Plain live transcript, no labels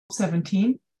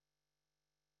17.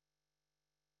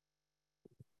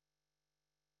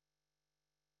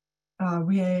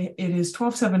 It is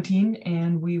 12:17,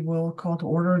 and we will call to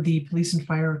order the Police and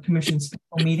Fire Commission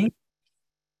special meeting.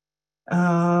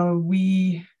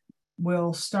 We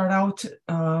will start out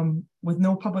with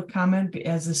no public comment,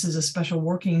 as this is a special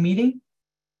working meeting.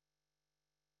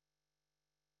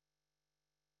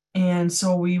 And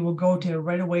so we will go to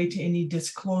right away to any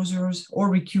disclosures or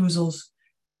recusals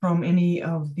from any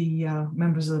of the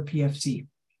members of the PFC.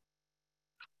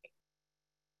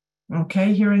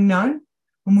 Okay, hearing none,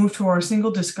 we'll move to our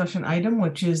single discussion item,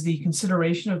 which is the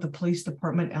consideration of the police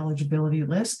department eligibility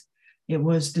list. It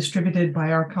was distributed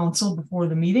by our council before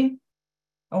the meeting.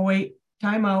 Oh, wait,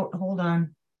 time out, hold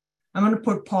on. I'm going to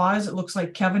put pause. It looks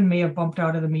like Kevin may have bumped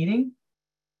out of the meeting.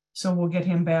 So we'll get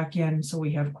him back in so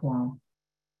we have quorum.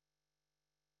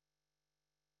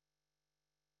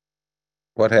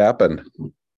 What happened?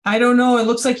 I don't know. It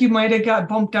looks like you might have got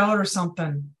bumped out or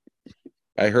something.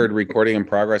 I heard recording in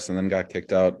progress and then got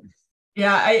kicked out.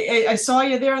 Yeah, I saw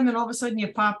you there, and then all of a sudden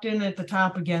you popped in at the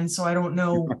top again. So I don't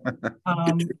know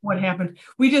what happened.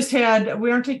 We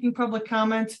aren't taking public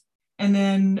comment. And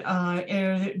then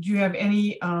do you have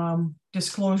any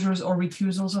disclosures or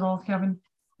recusals at all, Kevin?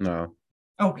 No.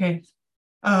 Okay.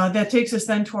 That takes us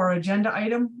then to our agenda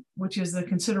item, which is the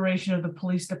consideration of the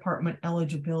police department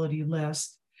eligibility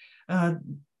list.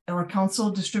 Our council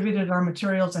distributed our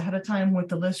materials ahead of time with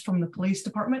the list from the police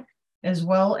department, as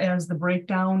well as the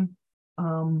breakdown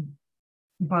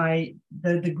by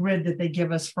the grid that they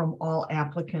give us from all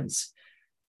applicants.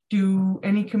 Do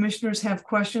any commissioners have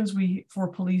questions for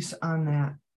police on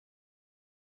that?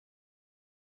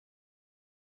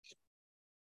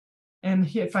 And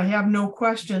if I have no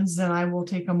questions, then I will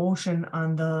take a motion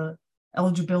on the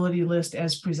eligibility list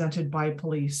as presented by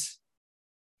police.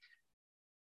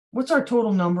 What's our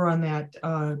total number on that,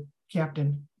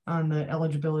 Captain, on the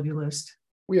eligibility list?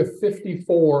 We have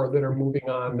 54 that are moving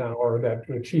on now, or that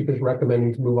the chief is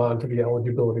recommending to move on to the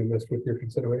eligibility list with your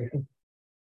consideration.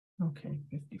 Okay,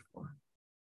 54.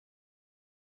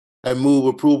 I move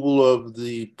approval of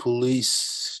the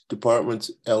police department's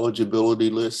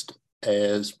eligibility list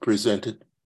as presented.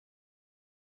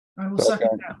 I will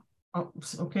second that. Oh,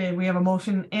 okay, we have a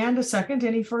motion and a second.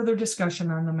 Any further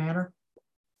discussion on the matter?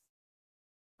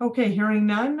 Okay, hearing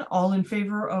none. All in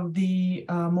favor of the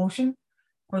motion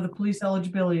for the police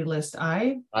eligibility list?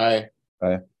 Aye. Aye.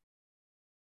 Aye.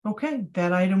 Okay,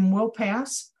 that item will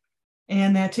pass.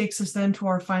 And that takes us then to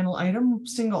our final item,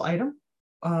 single item,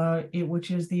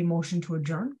 which is the motion to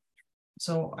adjourn.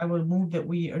 So I will move that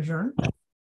we adjourn.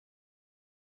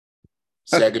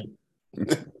 Second.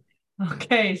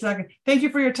 Okay, second. Thank you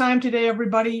for your time today,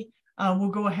 everybody. We'll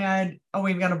go ahead. Oh,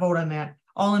 we've got to vote on that.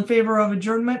 All in favor of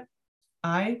adjournment?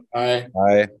 Aye. Aye.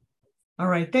 Aye. All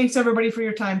right. Thanks, everybody, for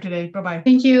your time today. Bye-bye.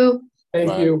 Thank you.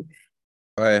 Thank you.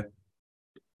 Bye.